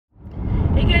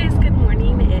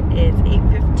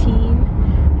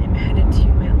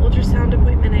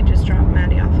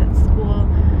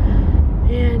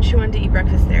wanted to eat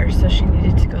breakfast there, so she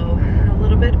needed to go a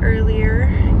little bit earlier.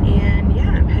 And yeah,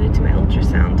 I'm headed to my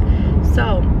ultrasound.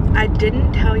 So I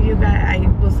didn't tell you guys, I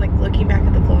was like looking back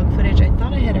at the vlog footage. I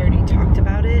thought I had already talked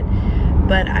about it,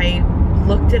 but I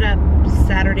looked it up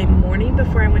Saturday morning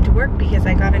before I went to work because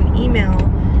I got an email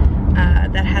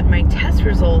that had my test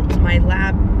results, my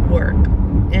lab work.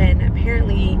 And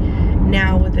apparently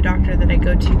now with the doctor that I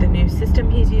go to, the new system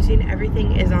he's using,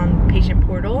 everything is on patient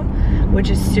portal, which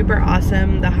is super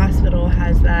awesome. The hospital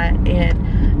has that,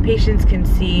 and patients can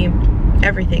see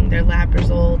everything, their lab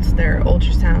results, their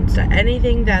ultrasounds, so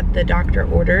anything that the doctor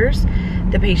orders,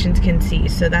 the patients can see.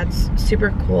 So that's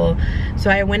super cool. So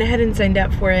I went ahead and signed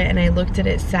up for it, and I looked at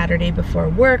it Saturday before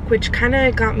work, which kind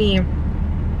of got me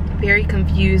very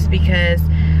confused because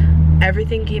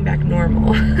everything came back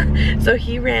normal. So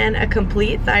he ran a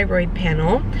complete thyroid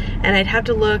panel, and I'd have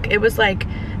to look, it was like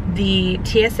the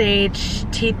TSH,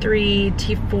 T3,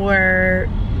 T4,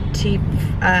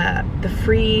 the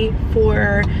free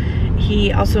 4.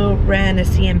 He also ran a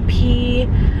CMP,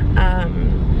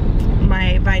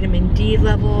 my vitamin D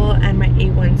level, and my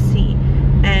A1C.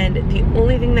 And the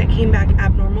only thing that came back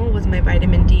abnormal was my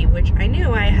vitamin D, which I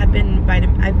knew I had been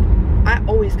I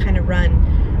always kind of run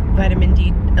vitamin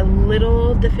D a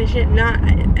little deficient,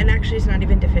 and actually it's not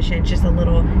even deficient, just a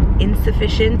little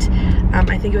insufficient.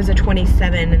 I think it was a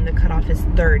 27 and the cutoff is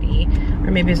 30, or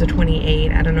maybe it was a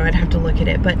 28, I don't know, I'd have to look at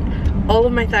it. But all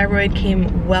of my thyroid came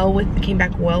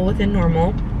back well within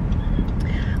normal.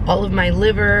 All of my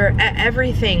liver,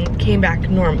 everything came back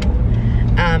normal.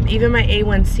 Even my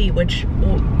A1C, which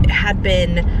I had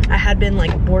been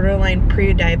like borderline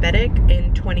pre-diabetic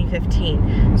in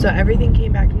 2015. So everything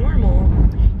came back normal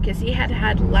because he had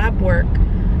had lab work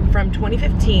from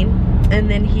 2015, and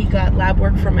then he got lab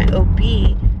work from my OB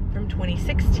from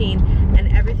 2016,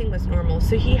 and everything was normal.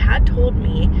 So he had told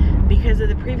me, because of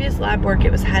the previous lab work,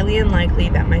 it was highly unlikely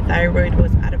that my thyroid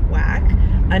was out of whack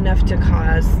enough to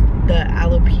cause the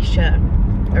alopecia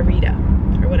areata,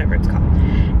 or whatever it's called.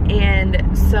 And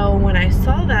so when I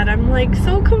saw that, I'm like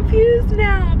so confused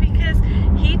now, because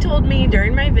he told me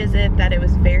during my visit that it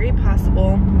was very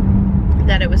possible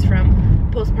that it was from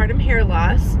postpartum hair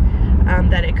loss,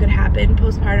 that it could happen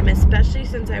postpartum, especially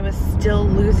since I was still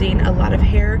losing a lot of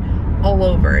hair all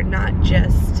over, not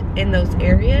just in those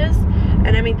areas.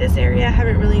 And I mean, this area I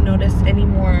haven't really noticed any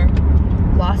more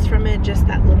loss from it, just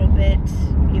that little bit,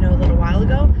 you know, a little while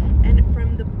ago. And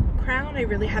from the crown, I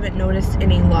really haven't noticed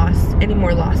any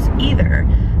more loss either.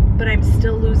 But I'm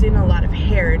still losing a lot of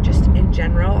hair just in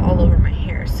general all over my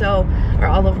hair, or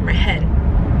all over my head.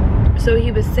 So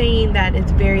he was saying that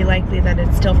it's very likely that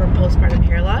it's still from postpartum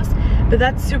hair loss, but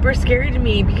that's super scary to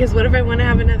me, because what if I want to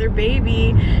have another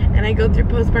baby and I go through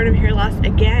postpartum hair loss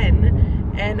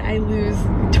again and I lose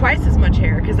twice as much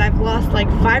hair, because I've lost like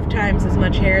 5 times as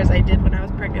much hair as I did when I was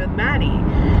pregnant with Maddie.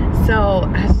 So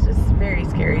it's just very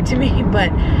scary to me.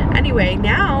 But anyway,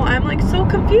 now I'm like so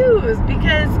confused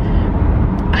because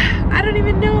I don't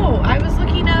even know. I was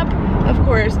looking up, of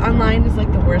course, online is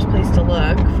like the worst place to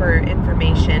look for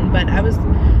information, but I was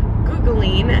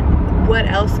Googling what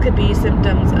else could be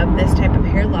symptoms of this type of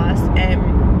hair loss, and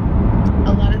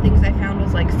a lot of things I found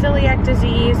was like celiac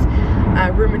disease,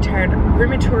 rheumatoid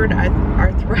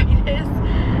arthritis,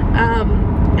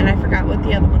 and I forgot what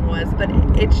the other one was, but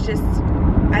it's just,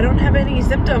 I don't have any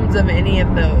symptoms of any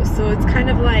of those. So it's kind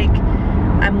of like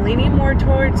I'm leaning more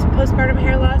towards postpartum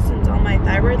hair loss, since all my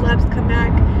thyroid labs came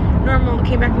back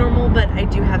normal, but I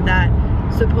do have that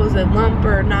supposed lump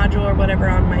or nodule or whatever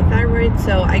on my thyroid.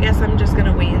 So I guess I'm just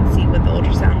gonna wait and see what the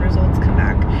ultrasound results come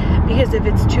back, because if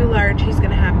it's too large, he's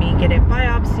gonna have me get it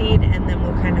biopsied, and then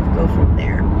we'll kind of go from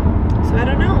there. So I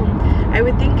don't know. I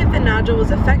would think if the nodule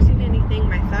was affecting anything,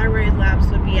 my thyroid labs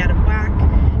would be out of whack,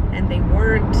 and they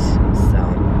weren't. So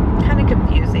kind of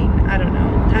confusing. I don't know.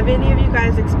 Have any of you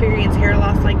guys experienced hair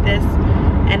loss like this,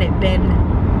 and it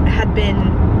had been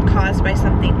caused by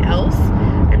something else?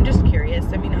 I'm just curious.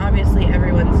 I mean, obviously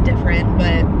everyone's different,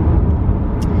 but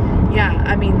yeah,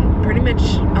 I mean, pretty much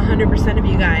 100% of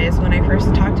you guys, when I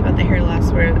first talked about the hair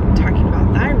loss, were talking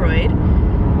about thyroid,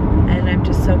 and I'm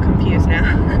just so confused now.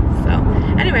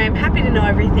 So anyway, I'm happy to know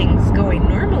everything's going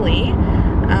normally,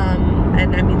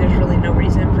 and I mean, there's really no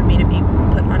reason for me to be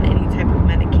put on any type of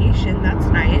medication. That's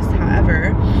nice.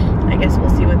 However, I guess we'll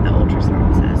see what the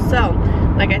ultrasound says. So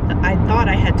like I thought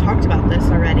I had talked about this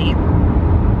already,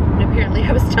 but apparently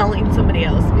I was telling somebody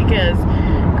else, because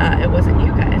it wasn't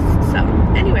you guys. So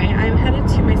anyway, I'm headed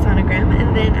to my sonogram,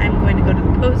 and then I'm going to go to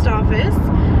the post office,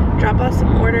 drop off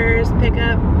some orders, pick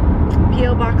up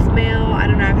P.O. Box mail. I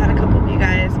don't know, I've had a couple of you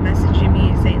guys messaging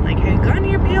me saying like, have you gone to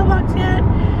your P.O. Box yet?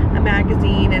 A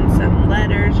magazine and some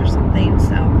letters or something.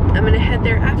 So I'm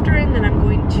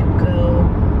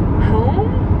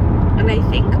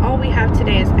we have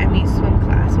today is Emmy's swim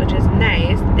class, which is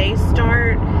nice. They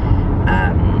start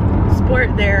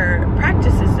their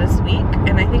practices this week,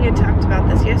 and I think I talked about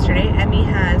this yesterday. Emmy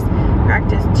has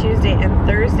practice Tuesday and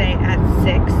Thursday at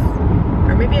 6,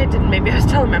 or maybe I didn't, maybe I was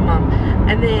telling my mom.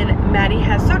 And then Maddie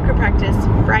has soccer practice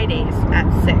Fridays at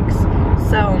 6.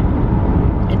 So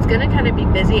it's gonna kind of be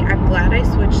busy. I'm glad I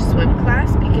switched swim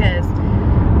class because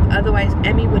otherwise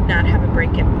Emmy would not have a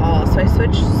break at all. So I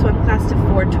switched swim class to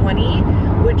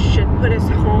 4:20, which should put us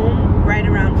home right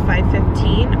around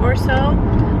 5:15 or so,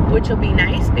 which will be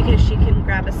nice because she can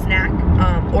grab a snack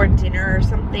or dinner or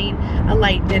something, a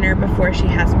light dinner before she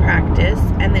has practice,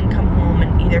 and then come home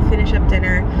and either finish up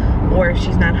dinner, or if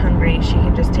she's not hungry, she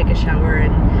can just take a shower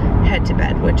and head to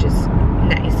bed, which is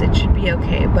nice. It should be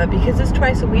okay, but because it's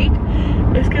twice a week,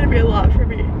 it's gonna be a lot for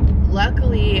me.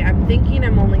 Luckily, I'm thinking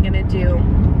I'm only gonna do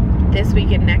this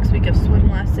week and next week of swim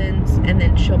lessons, and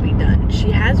then she'll be done. She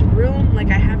has room, like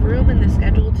I have room in the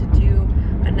schedule to do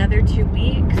another 2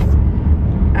 weeks,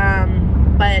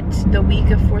 but the week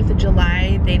of 4th of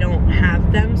July, they don't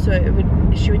have them, so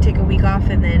she would take a week off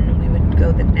and then we would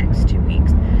go the next 2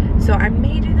 weeks. So I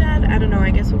may do that, I don't know, I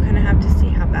guess we'll kind of have to see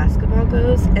how basketball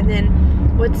goes. And then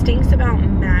what stinks about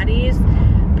Maddie's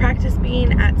practice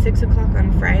being at 6 o'clock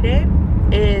on Friday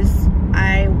is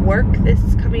I work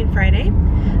this coming Friday.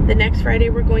 The next Friday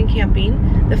we're going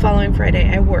camping. The following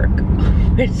Friday I work,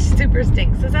 which super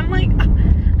stinks because I'm like,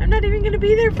 I'm not even gonna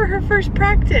be there for her first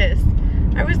practice.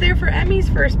 I was there for Emmy's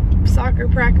first soccer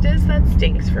practice. That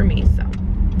stinks for me, so.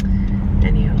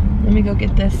 Anyhow, let me go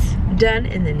get this done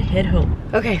and then head home.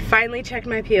 Okay, finally checked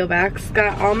my P.O. box.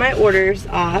 Got all my orders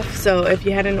off. So if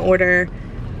you had an order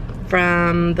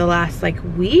from the last like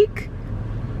week,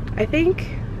 I think,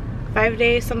 5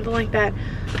 days, something like that,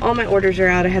 all my orders are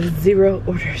out. I have 0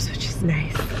 orders, which is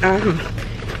nice.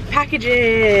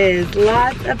 Packages,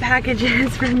 lots of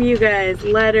packages from you guys,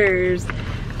 letters,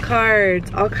 cards,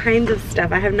 all kinds of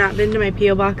stuff. I have not been to my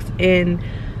P.O. box in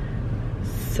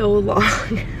so long,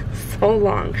 so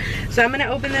long. So I'm gonna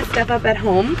open this stuff up at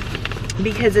home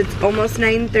because it's almost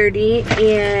 9:30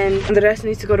 and the rest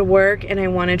needs to go to work, and I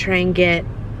wanna try and get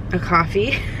a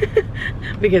coffee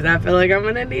because I feel like I'm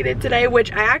gonna need it today,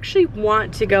 which I actually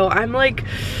want to go. I'm like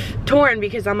torn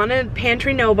because I'm on a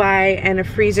pantry no buy and a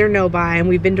freezer no buy, and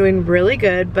we've been doing really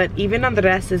good, but even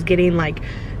Andres is getting like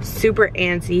super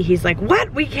antsy. He's like,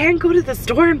 what? We can't go to the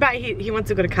store and buy, he wants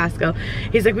to go to Costco.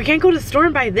 He's like, we can't go to the store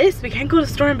and buy this, we can't go to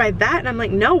the store and buy that. And I'm like,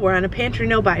 no, we're on a pantry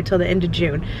no buy till the end of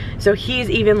June. So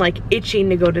he's even like itching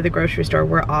to go to the grocery store.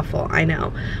 We're awful, I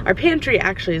know. Our pantry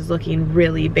actually is looking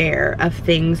really bare of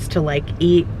things to like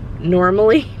eat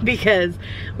normally because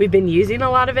we've been using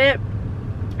a lot of it.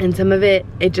 And some of it,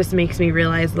 it just makes me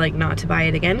realize like not to buy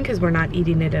it again because we're not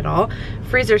eating it at all.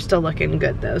 Freezer's still looking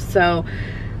good though. So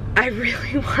I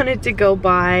really wanted to go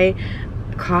buy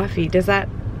coffee. Does that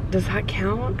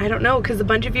count? I don't know, because a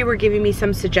bunch of you were giving me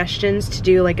some suggestions to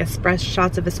do like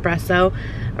shots of espresso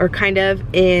or kind of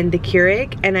in the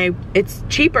Keurig, and it's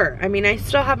cheaper. I mean, I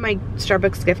still have my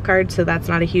Starbucks gift card, so that's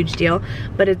not a huge deal,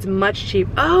 but it's much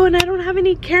cheaper. Oh, and I don't have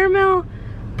any caramel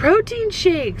protein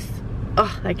shakes.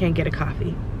 Oh, I can't get a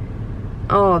coffee.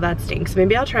 Oh, that stinks.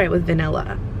 Maybe I'll try it with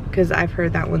vanilla because I've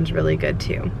heard that one's really good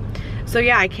too. So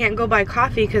yeah, I can't go buy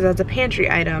coffee because that's a pantry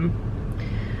item.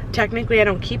 Technically, I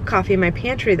don't keep coffee in my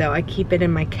pantry though. I keep it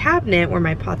in my cabinet where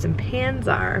my pots and pans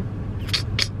are.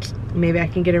 Maybe I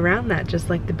can get around that just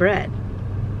like the bread.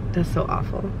 That's so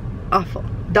awful. Awful.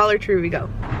 Dollar Tree we go.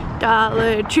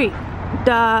 Dollar Tree,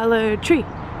 Dollar Tree,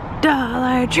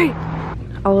 Dollar Tree.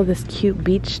 All of this cute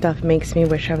beach stuff makes me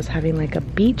wish I was having like a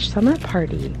beach summer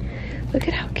party. Look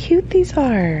at how cute these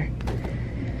are.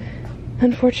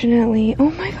 Unfortunately,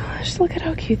 oh my gosh, look at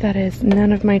how cute that is.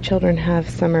 None of my children have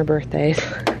summer birthdays.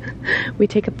 We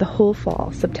take up the whole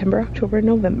fall, September, October,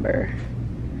 November.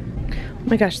 Oh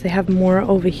my gosh, they have more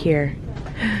over here.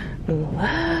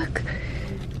 Look,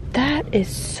 that is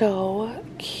so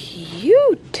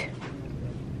cute.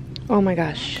 Oh my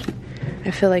gosh, I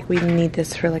feel like we need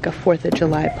this for like a 4th of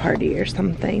July party or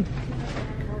something.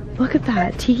 Look at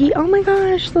that, Tiki, oh my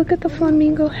gosh, look at the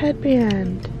flamingo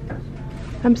headband.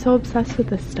 I'm so obsessed with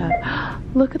this stuff.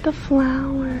 Look at the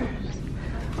flowers.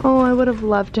 Oh, I would have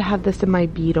loved to have this in my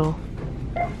Beetle.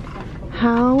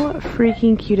 How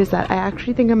freaking cute is that? I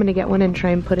actually think I'm gonna get one and try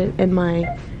and put it in my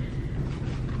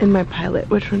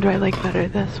Pilot. Which one do I like better?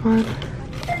 This one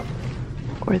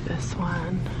or this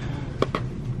one?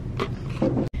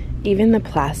 Even the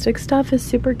plastic stuff is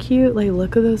super cute. Like,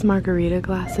 look at those margarita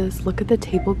glasses. Look at the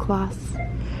tablecloths.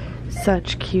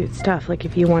 Such cute stuff. Like,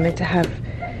 if you wanted to have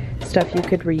stuff you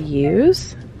could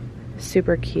reuse,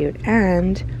 super cute.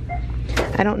 And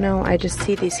I don't know, I just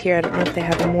see these here. I don't know if they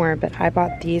have more, but I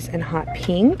bought these in hot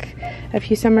pink a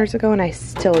few summers ago and I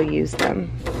still use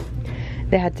them.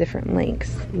 They had different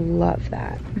lengths. Love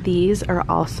that. These are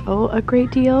also a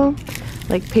great deal,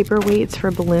 like paperweights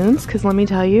for balloons, because let me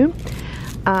tell you,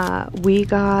 we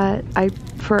got,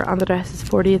 for Andres'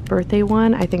 40th birthday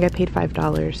one, I think I paid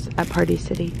 $5 at Party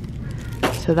City.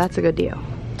 So that's a good deal.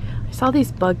 I saw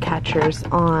these bug catchers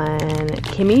on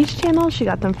Kimmy's channel. She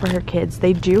got them for her kids.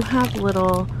 They do have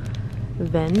little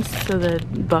vents so the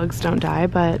bugs don't die,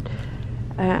 but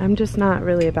I'm just not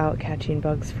really about catching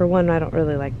bugs. For one, I don't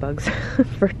really like bugs.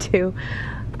 For two,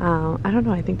 I don't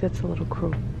know, I think that's a little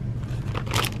cruel.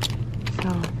 So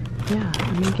yeah,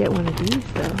 I'm gonna get one of these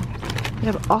though. They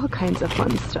have all kinds of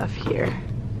fun stuff here.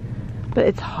 But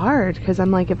it's hard because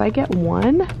I'm like, if I get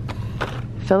one,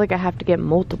 I feel like I have to get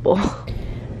multiple.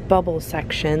 Bubble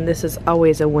section, this is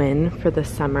always a win for the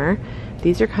summer.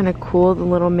 These are kind of cool, the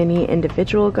little mini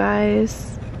individual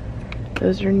guys.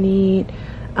 Those are neat.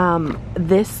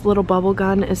 This little bubble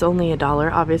gun is only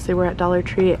 $1. Obviously we're at Dollar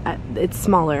Tree. It's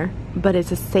smaller, but it's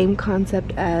the same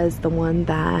concept as the one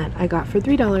that I got for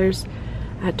 $3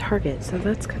 at Target, so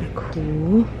that's kind of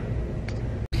cool.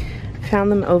 Found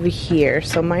them over here.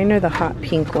 So mine are the hot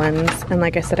pink ones, and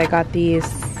like I said, I got these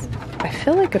I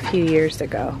feel like a few years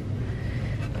ago,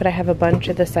 but I have a bunch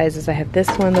of the sizes. I have this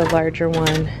one, the larger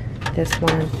one, this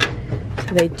one.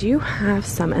 So they do have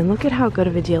some, and look at how good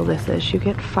of a deal this is. You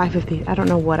get 5 of these. I don't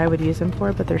know what I would use them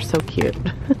for, but they're so cute.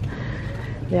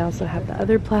 They also have the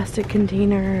other plastic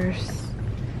containers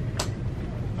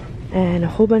and a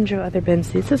whole bunch of other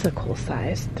bins. This is a cool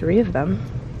size, 3 of them.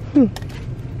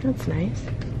 That's nice.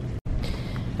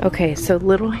 Okay, so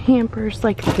little hampers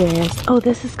like this. Oh,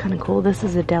 this is kind of cool. This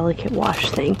is a delicate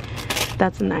wash thing.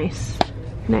 That's a nice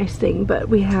thing. But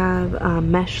we have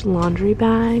mesh laundry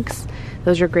bags.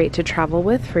 Those are great to travel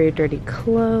with for your dirty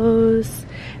clothes.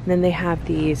 And then they have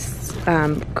these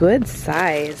good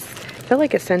size. I feel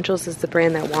like Essentials is the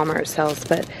brand that Walmart sells,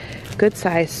 but good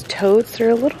size totes. They're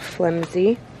a little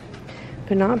flimsy,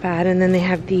 but not bad. And then they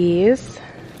have these.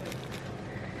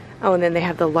 Oh, and then they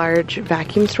have the large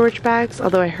vacuum storage bags,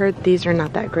 although I heard these are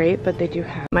not that great, but they do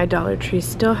have. My Dollar Tree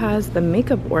still has the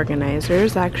makeup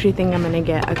organizers. I actually think I'm gonna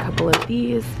get a couple of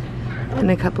these and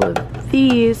a couple of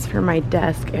these for my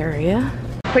desk area.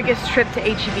 Quickest trip to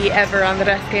HEB ever. On the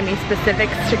desk gave me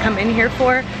specifics to come in here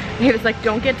for. He was like,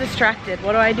 don't get distracted.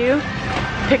 What do?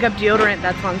 Pick up deodorant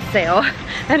that's on sale.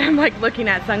 And I'm like looking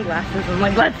at sunglasses. I'm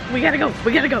like, we gotta go,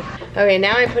 we gotta go. Okay,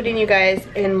 now I'm putting you guys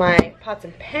in my pots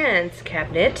and pans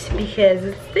cabinet because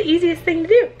it's the easiest thing to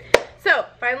do. So,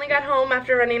 finally got home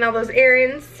after running all those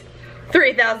errands.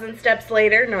 3,000 steps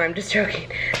later. No, I'm just joking.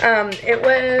 It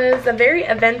was a very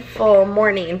eventful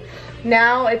morning.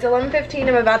 Now it's 11:15.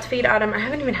 I'm about to feed Autumn. I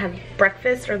haven't even had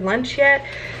breakfast or lunch yet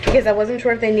because I wasn't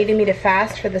sure if they needed me to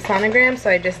fast for the sonogram, so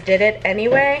I just did it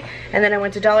anyway. And then I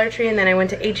went to Dollar Tree, and then I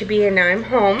went to HEB, and now I'm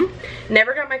home.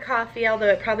 Never got my coffee, although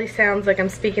it probably sounds like I'm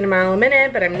speaking a mile a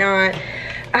minute, but I'm not.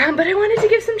 But I wanted to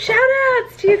give some shout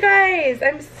outs to you guys.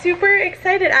 I'm super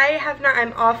excited.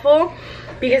 I'm awful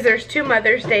because there's 2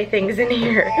 Mother's Day things in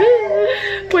here,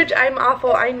 which I'm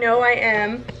awful. I know I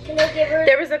am. Can I give her?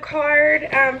 There was a card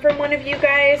from one of you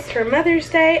guys for Mother's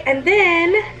Day, and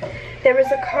then there was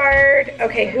a card.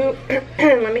 Okay,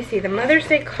 let me see. The Mother's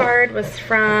Day card was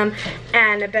from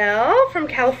Annabelle from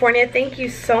California. Thank you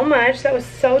so much. That was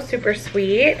so super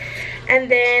sweet. And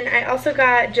then I also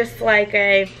got just like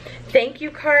a thank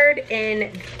you card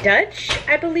in Dutch,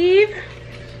 I believe.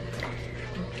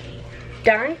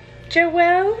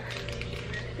 Dankjewel?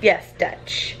 Yes,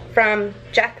 Dutch. From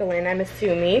Jacqueline, I'm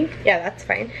assuming. Yeah, that's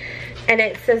fine. And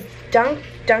it says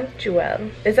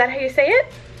dankjewel. Is that how you say it?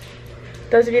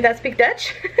 Those of you that speak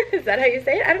Dutch, is that how you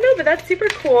say it? I don't know, but that's super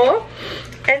cool.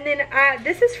 And then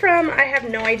this is from, I have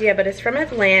no idea, but it's from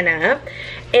Atlanta.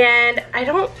 And I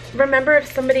don't remember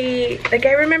if somebody, like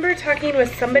I remember talking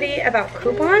with somebody about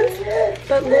coupons,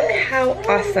 but look how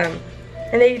awesome.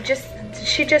 And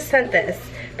she just sent this.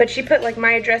 But she put like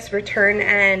my address, return,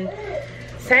 and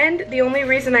send. The only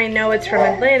reason I know it's from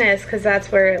Atlanta is because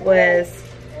that's where it was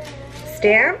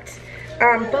stamped.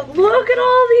 But look at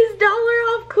all these $1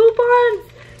 off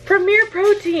coupons. Premier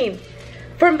Protein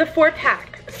from the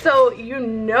 4-pack. So you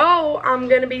know I'm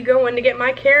gonna be going to get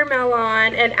my caramel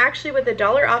on. And actually with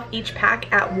 $1 off each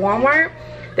pack at Walmart,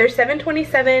 they're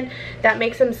 $7.27. That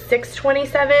makes them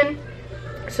 $6.27.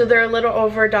 So they're a little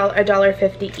over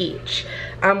 $1.50 each,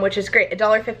 which is great.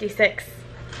 $1.56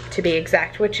 to be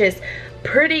exact, which is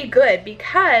pretty good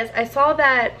because I saw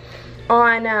that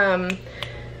on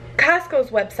Costco's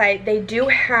website, they do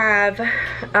have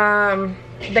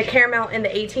the caramel in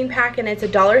the 18 pack, and it's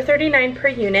 $1.39 per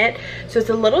unit, so it's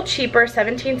a little cheaper,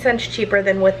 17 cents cheaper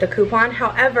than with the coupon.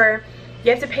 However,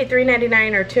 you have to pay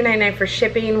 $3.99 or $2.99 for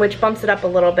shipping, which bumps it up a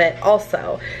little bit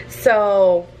also.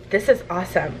 So this is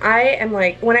awesome. I am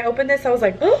like, when I opened this, I was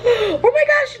like, oh my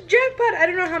gosh, jackpot. I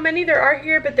don't know how many there are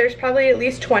here, but there's probably at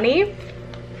least 20.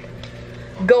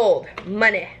 Gold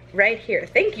money right here.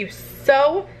 Thank you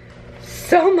so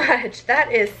much.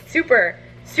 That is super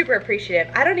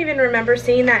appreciative. I don't even remember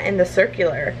seeing that in the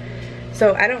circular,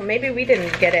 so I don't, maybe we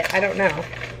didn't get it, I don't know.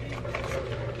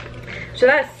 So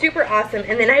that's super awesome.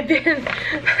 And then I've been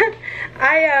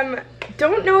I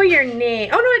don't know your name.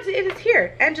 Oh no, it is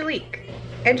here.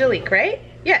 Angelique, right?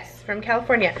 Yes, from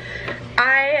California.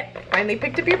 I finally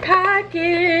picked up your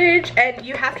package, and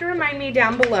you have to remind me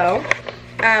down below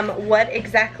what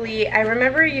exactly. I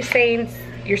remember you saying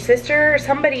your sister or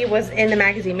somebody was in the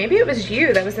magazine. Maybe it was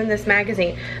you that was in this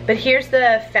magazine. But here's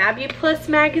the Fabulous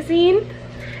magazine,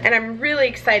 and I'm really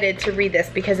excited to read this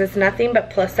because it's nothing but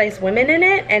plus size women in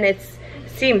it, and it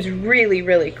seems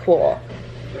really cool.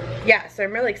 Yeah, so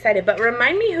I'm really excited. But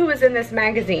remind me who was in this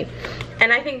magazine.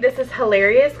 And I think this is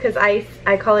hilarious because I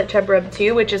call it chub rub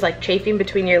too, which is like chafing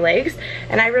between your legs.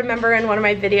 And I remember in one of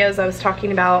my videos I was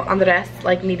talking about Andres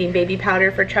like needing baby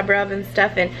powder for chub rub and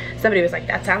stuff, and somebody was like,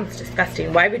 that sounds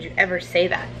disgusting. Why would you ever say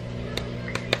that?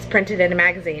 It's printed in a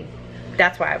magazine.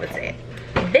 That's why I would say it.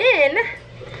 Then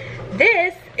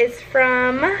this is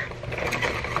from,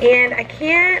 and I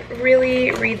can't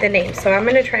really read the name, so I'm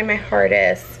gonna try my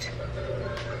hardest.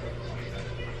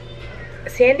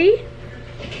 Sandy?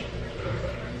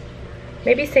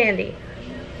 Maybe Sandy.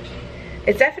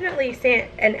 It's definitely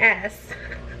an S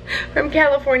from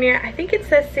California. I think it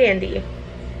says Sandy.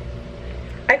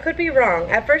 I could be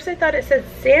wrong. At first I thought it said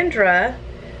Sandra,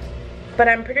 but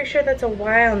I'm pretty sure that's a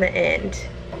Y on the end.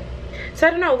 So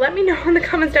I don't know. Let me know in the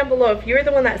comments down below if you're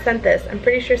the one that sent this. I'm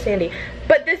pretty sure Sandy.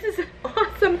 But this is an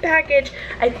awesome package.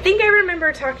 I think I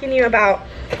remember talking to you about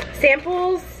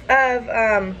samples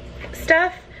of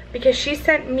stuff, because she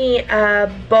sent me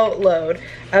a boatload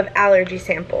of allergy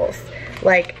samples,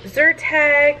 like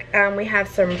Zyrtec. We have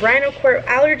some Rhinocord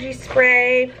allergy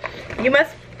spray. You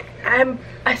must,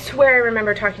 I swear I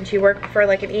remember talking to you, work for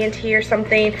like an ENT or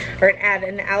something, or at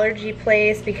an allergy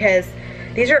place, because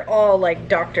these are all like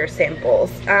doctor samples.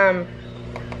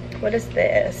 What is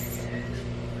this?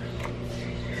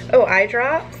 Oh, eye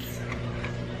drops.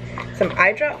 Some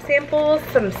eye drop samples,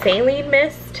 some saline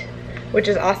mist, which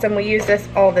is awesome. We use this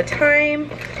all the time.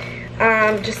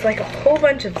 Just like a whole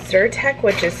bunch of Zyrtec,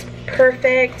 which is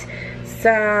perfect.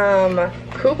 Some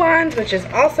coupons, which is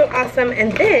also awesome.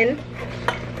 And then,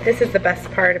 this is the best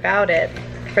part about it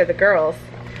for the girls.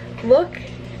 Look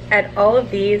at all of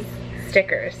these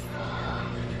stickers.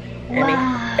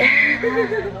 Wow.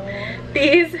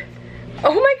 These,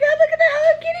 oh my god, look at the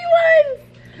Hello Kitty ones!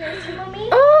 Can I see, Mommy?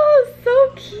 Oh,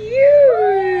 so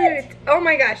cute! What? Oh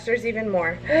my gosh, there's even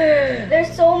more.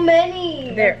 There's so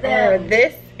many. There are.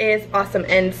 This is awesome.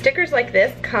 And stickers like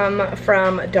this come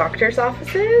from doctor's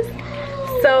offices.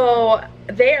 So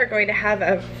they are going to have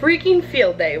a freaking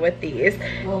field day with these.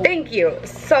 Oh. Thank you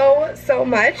so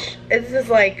much. This is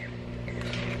like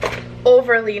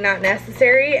overly not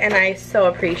necessary, and I so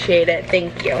appreciate it.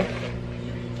 Thank you.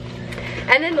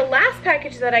 And then the last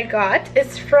package that I got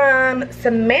is from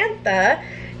Samantha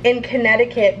in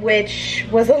Connecticut, which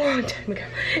was a long time ago.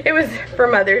 It was for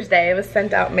Mother's Day. It was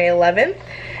sent out May 11th.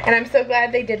 And I'm so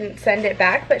glad they didn't send it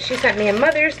back, but she sent me a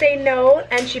Mother's Day note,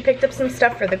 and she picked up some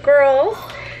stuff for the girls.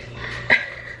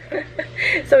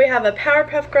 So we have a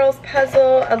Powerpuff Girls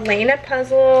puzzle, a Lena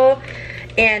puzzle,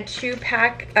 and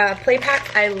 2-pack play packs.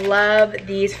 I love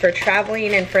these for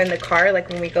traveling and for in the car, like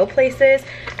when we go places.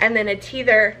 And then a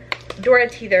teether, Dora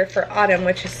teether for Autumn,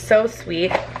 which is so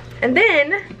sweet. And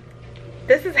then,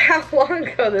 this is how long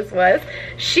ago this was.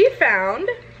 She found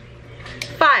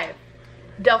 5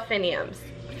 delphiniums.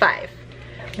 5,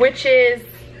 which is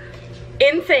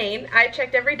insane. I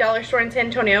checked every dollar store in San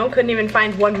Antonio, couldn't even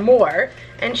find one more,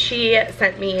 and she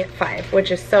sent me 5,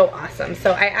 which is so awesome.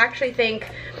 So I actually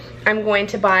think I'm going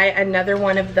to buy another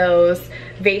one of those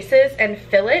vases and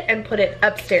fill it and put it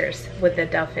upstairs with the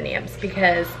delphiniums,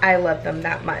 because I love them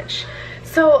that much.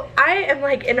 So I am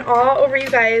like in awe over you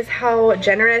guys, how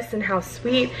generous and how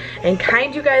sweet and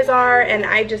kind you guys are, and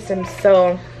I just am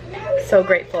so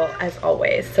grateful as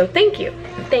always. So thank you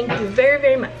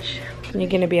very much. You're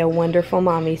gonna be a wonderful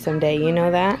mommy someday, you know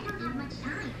that?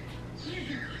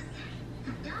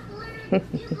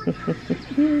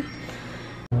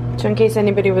 So in case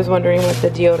anybody was wondering what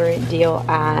the deodorant deal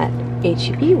at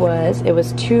HEB was, it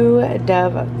was 2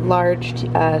 Dove large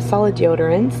solid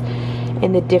deodorants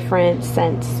in the different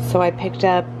scents. So I picked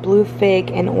up Blue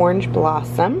Fig and Orange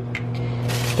Blossom.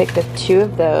 Picked up 2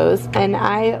 of those, and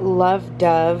I love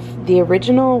Dove. The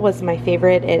original was my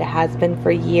favorite. It has been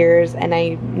for years, and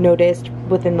I noticed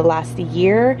within the last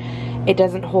year it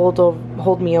doesn't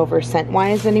hold me over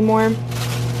scent-wise anymore.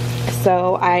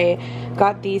 So I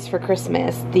got these for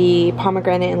Christmas, the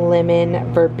pomegranate and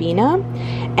lemon verbena,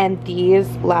 and these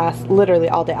last literally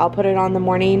all day. I'll put it on in the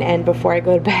morning, and before I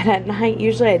go to bed at night,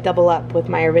 usually I double up with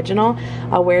my original.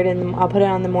 I'll wear it I'll put it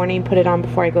on in the morning, put it on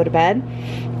before I go to bed.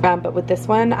 But with this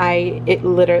one,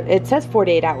 it says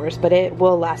 48 hours, but it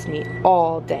will last me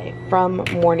all day from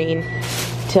morning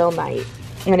till night,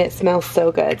 and it smells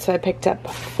so good. So I picked up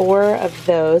 4 of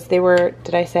those. They were,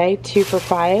 did I say 2 for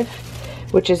 $5,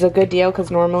 which is a good deal because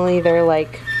normally they're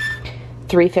like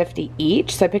 $3.50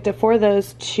 each. So I picked up 4 of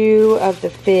those, 2 of the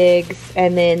figs,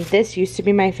 and then this used to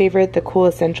be my favorite, the Cool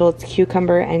Essential. It's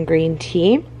cucumber and green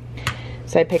tea.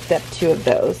 So I picked up 2 of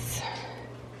those.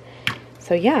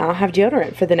 So yeah, I'll have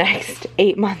deodorant for the next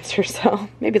 8 months or so,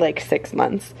 maybe like 6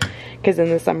 months, because in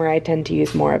the summer I tend to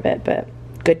use more of it, but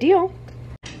good deal.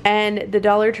 And the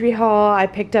Dollar Tree haul, I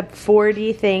picked up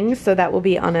 40 things, so that will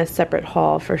be on a separate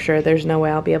haul for sure. There's no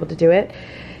way I'll be able to do it.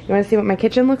 You want to see what my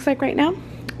kitchen looks like right now?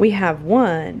 We have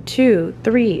 1, 2,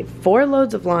 3, 4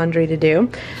 loads of laundry to do.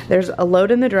 There's a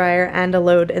load in the dryer and a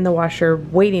load in the washer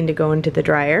waiting to go into the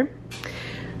dryer.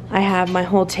 I have my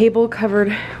whole table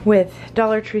covered with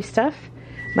Dollar Tree stuff.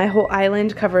 My whole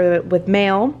island covered with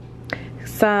mail,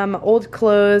 some old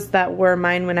clothes that were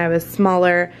mine when I was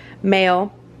smaller,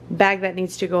 mail, bag that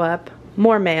needs to go up,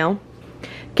 more mail.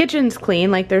 Kitchen's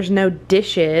clean, like there's no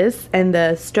dishes, and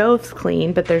the stove's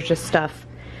clean, but there's just stuff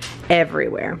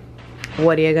everywhere.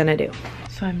 What are you gonna do?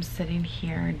 So I'm sitting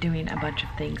here doing a bunch of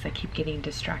things. I keep getting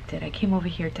distracted. I came over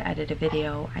here to edit a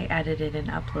video. I edited and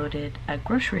uploaded a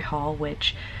grocery haul,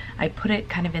 which I put it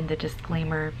kind of in the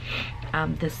disclaimer.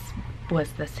 This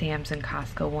was the Sam's and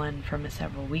Costco one from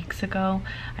several weeks ago.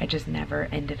 I just never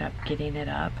ended up getting it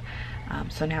up.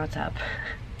 So now it's up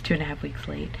 2.5 weeks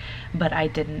late. But I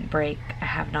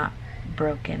have not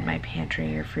broken my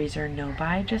pantry or freezer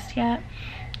no-buy just yet.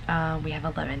 We have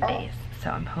 11 days,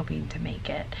 so I'm hoping to make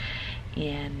it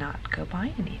and not go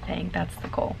buy anything. That's the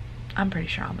goal. I'm pretty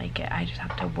sure I'll make it. I just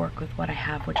have to work with what I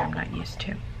have, which I'm not used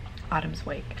to. Autumn's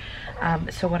wake.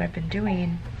 So what I've been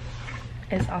doing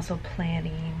is also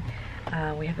planning.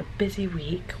 We have a busy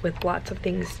week with lots of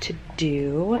things to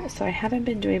do, so I haven't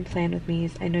been doing plan with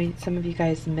me's. I know some of you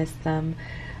guys missed them,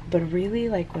 but really,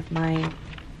 like with my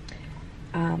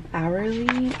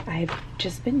hourly, I've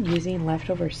just been using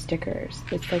leftover stickers.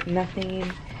 It's like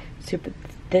nothing super.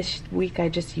 This week I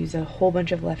just use a whole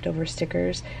bunch of leftover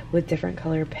stickers with different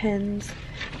color pens,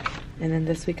 and then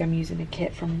this week I'm using a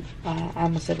kit from I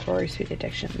almost said Rory Sweet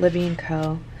Addiction, Livy &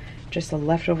 Co. Just a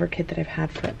leftover kit that I've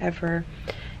had forever.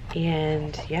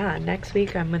 And yeah, next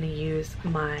week I'm going to use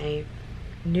my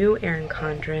new Erin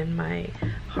Condren, my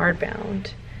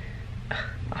hardbound,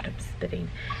 Autumn's spitting,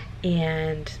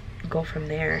 and go from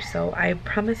there. So I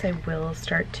promise I will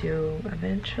start to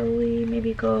eventually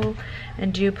maybe go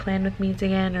and do plan with me's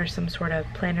again, or some sort of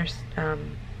planner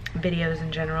videos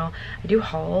in general. I do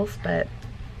hauls, but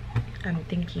I'm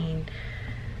thinking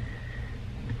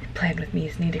plan with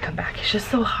me's need to come back. It's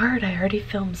just so hard. I already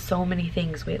filmed so many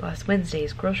things: Weight Loss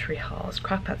Wednesdays, grocery hauls,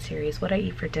 crockpot series, what I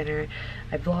eat for dinner.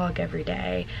 I vlog every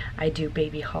day. I do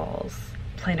baby hauls,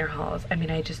 planner hauls. I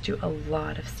mean, I just do a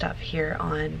lot of stuff here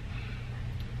on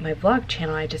my vlog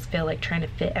channel. I just feel like trying to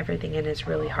fit everything in is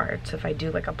really hard. So if I do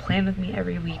like a plan with me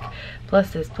every week,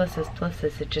 plus this, plus this, plus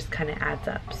this, it just kind of adds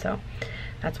up. So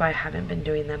that's why I haven't been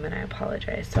doing them, and I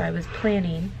apologize. So I was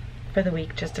planning for the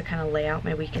week just to kind of lay out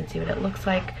my week and see what it looks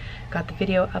like. Got the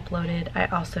video uploaded. I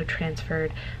also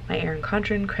transferred my Erin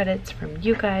Condren credits from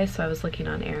you guys, so I was looking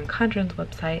on Erin Condren's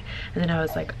website, and then I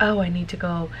was like, oh, I need to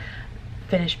go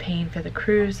finish paying for the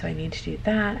cruise, so I need to do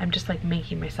that. I'm just like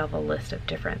making myself a list of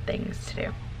different things to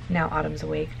do. Now Autumn's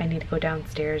awake. I need to go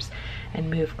downstairs and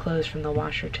move clothes from the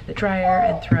washer to the dryer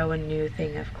and throw a new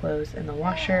thing of clothes in the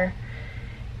washer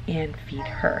and feed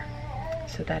her.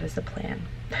 So that is the plan.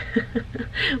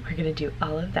 We're gonna do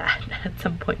all of that at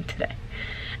some point today.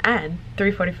 And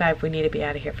 3:45 we need to be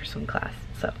out of here for swim class.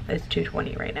 So it's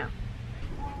 2:20 right now.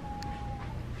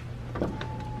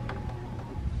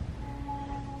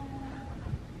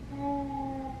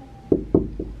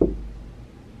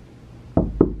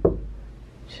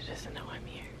 She doesn't know I'm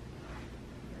here.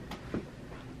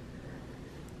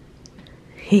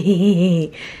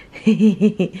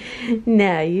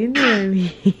 Now you know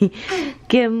me.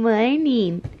 Good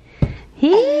morning.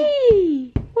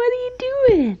 Hey, what are you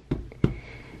doing?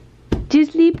 Did you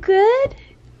sleep good?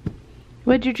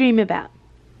 What'd you dream about?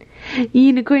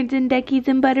 Unicorns and duckies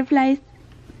and butterflies?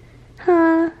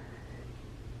 Huh?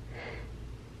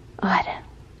 Autumn.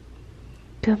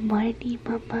 Good morning,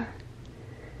 Mama.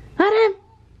 Autumn!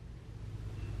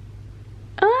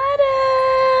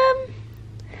 Autumn!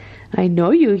 I know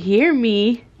you hear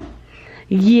me.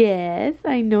 Yes,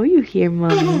 I know you hear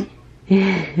Mommy.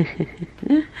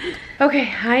 Okay,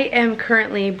 I am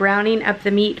currently browning up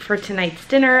the meat for tonight's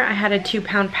dinner. I had a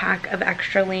 2-pound pack of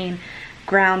extra lean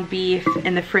ground beef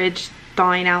in the fridge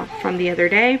thawing out from the other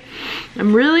day.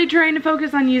 I'm really trying to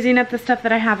focus on using up the stuff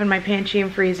that I have in my pantry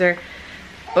and freezer.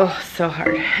 Oh, so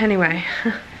hard. Anyway,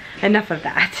 enough of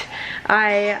that.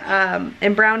 I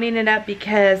am browning it up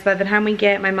because by the time we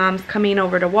get, my mom's coming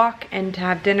over to walk and to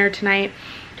have dinner tonight.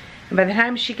 And by the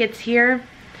time she gets here,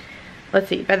 let's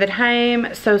see, by the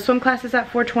time, so swim class is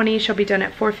at 4:20, she'll be done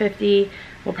at 4:50.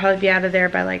 We'll probably be out of there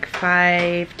by like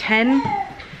 5:10.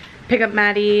 Pick up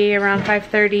Maddie around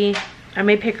 5:30. I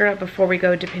may pick her up before we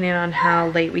go depending on how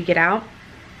late we get out.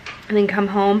 And then come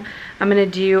home, I'm gonna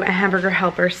do a hamburger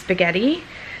helper spaghetti.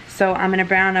 So I'm gonna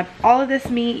brown up all of this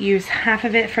meat, use half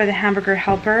of it for the hamburger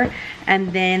helper,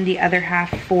 and then the other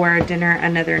half for dinner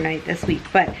another night this week.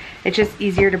 But it's just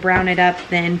easier to brown it up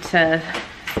than to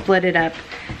split it up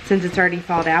since it's already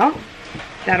thawed out.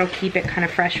 That'll keep it kind of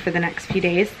fresh for the next few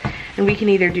days. And we can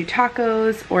either do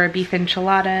tacos or beef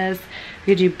enchiladas.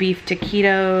 We could do beef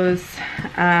taquitos.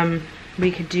 We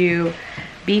could do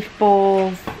beef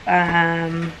bowls.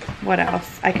 What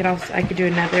else? I could do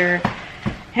another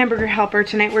hamburger helper.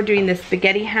 Tonight we're doing this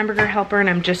spaghetti hamburger helper and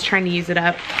I'm just trying to use it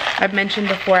up. I've mentioned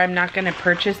before I'm not going to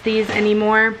purchase these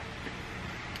anymore.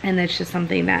 And it's just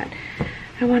something that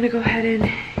I want to go ahead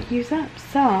and use up.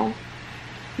 So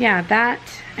yeah, that,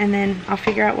 and then I'll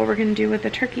figure out what we're going to do with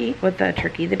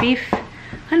the beef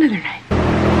another night.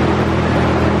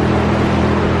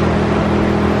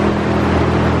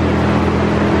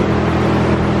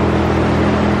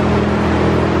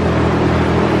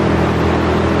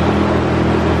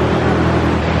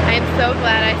 So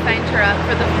glad I signed her up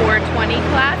for the 420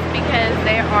 class because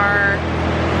there are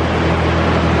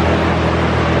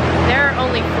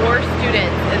only 4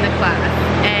 students in the class,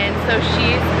 and so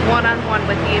she's one-on-one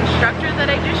with the instructor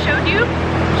that I just showed you.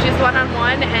 She's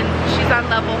one-on-one and she's on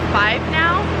level 5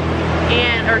 now,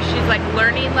 or she's like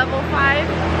learning level 5,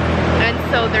 and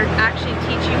so they're actually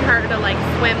teaching her to like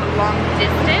swim long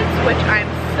distance, which I'm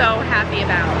so happy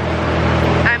about.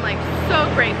 I'm like so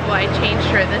grateful I changed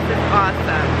her. This is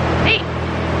awesome. Hey,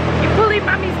 you pulling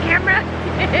mommy's camera?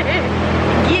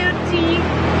 Guilty.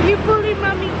 You pulling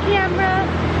mommy's camera?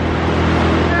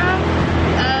 No?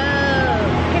 Oh.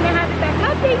 Can I have it back?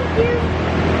 Oh, thank you.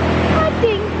 Oh,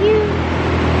 thank you.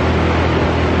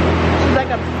 She's like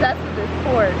obsessed with this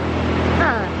sport.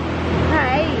 Huh.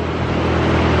 Hi.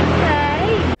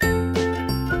 Hi.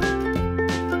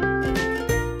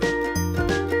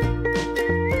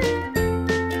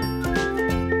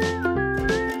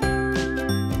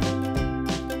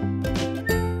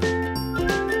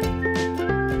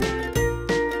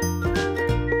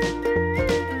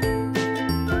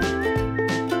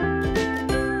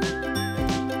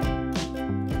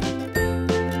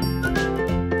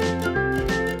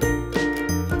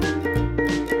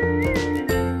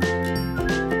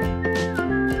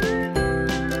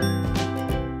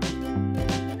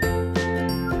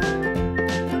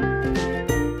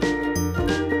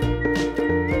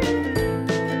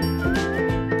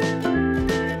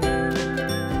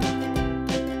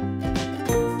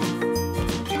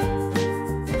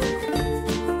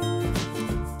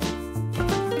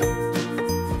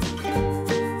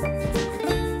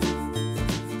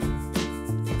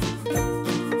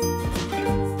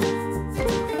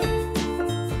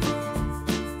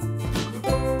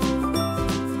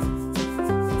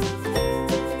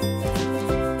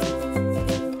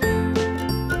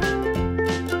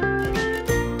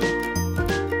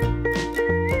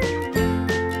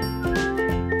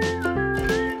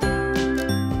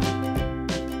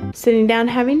 Sitting down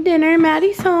having dinner.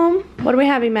 Maddie's home. What are we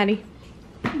having, Maddie?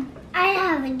 I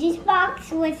have a juice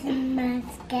box with my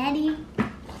spaghetti.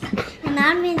 And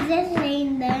I'm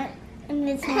saying that I'm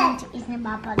listening to eating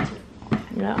Papa too.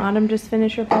 Yeah, Autumn just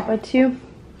finished her Papa too.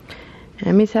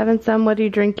 Emmy's having some. What are you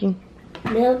drinking?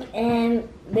 Milk and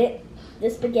the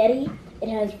spaghetti. It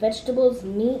has vegetables,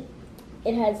 meat.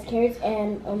 It has carrots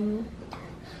and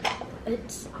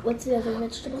what's the other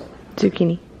vegetable?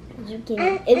 Zucchini.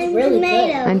 Zucchini. It's really good.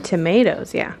 And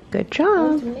tomatoes, yeah. Good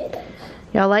job.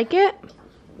 Y'all like it?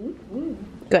 Mm-hmm.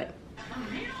 Good.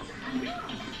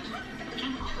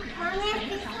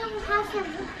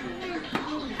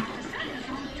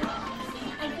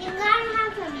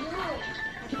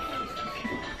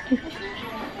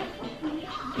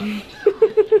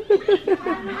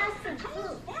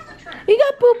 You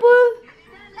got poo-poo.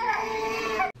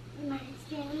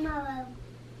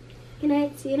 Good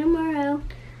night, see you tomorrow.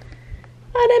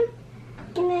 Autumn.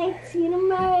 Good night, see you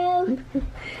tomorrow.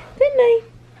 Good night.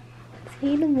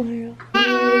 See you tomorrow.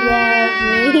 You love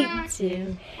me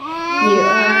too. You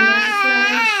are my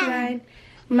sunshine,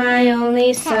 my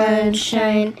only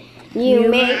sunshine. You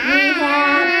make me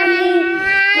happy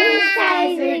when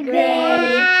skies are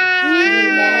gray. You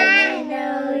never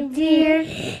know, dear,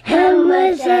 how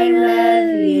much I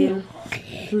love you.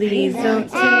 Please don't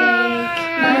take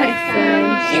my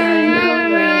sunshine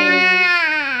away.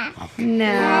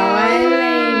 Now I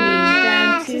lay me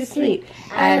down to sleep.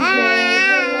 I pray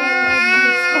the Lord my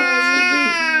soul to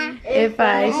keep. If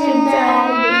I should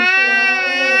die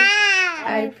before,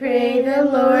 I pray the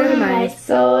Lord my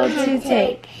soul to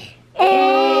take.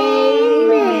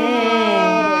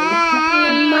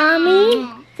 Amen. Mommy,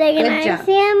 say Good goodnight, job.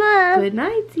 Samma. Good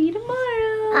night. See you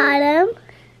tomorrow. Autumn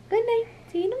Good night.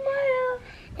 See you tomorrow.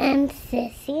 and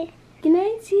Sissy. Good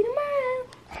night. See you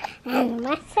tomorrow. And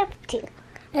myself too.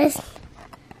 Let's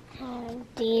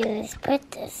do this.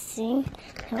 Put this in.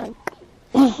 Turn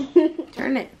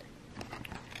it.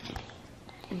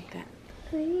 Like that.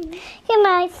 Good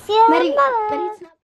night, see you tomorrow.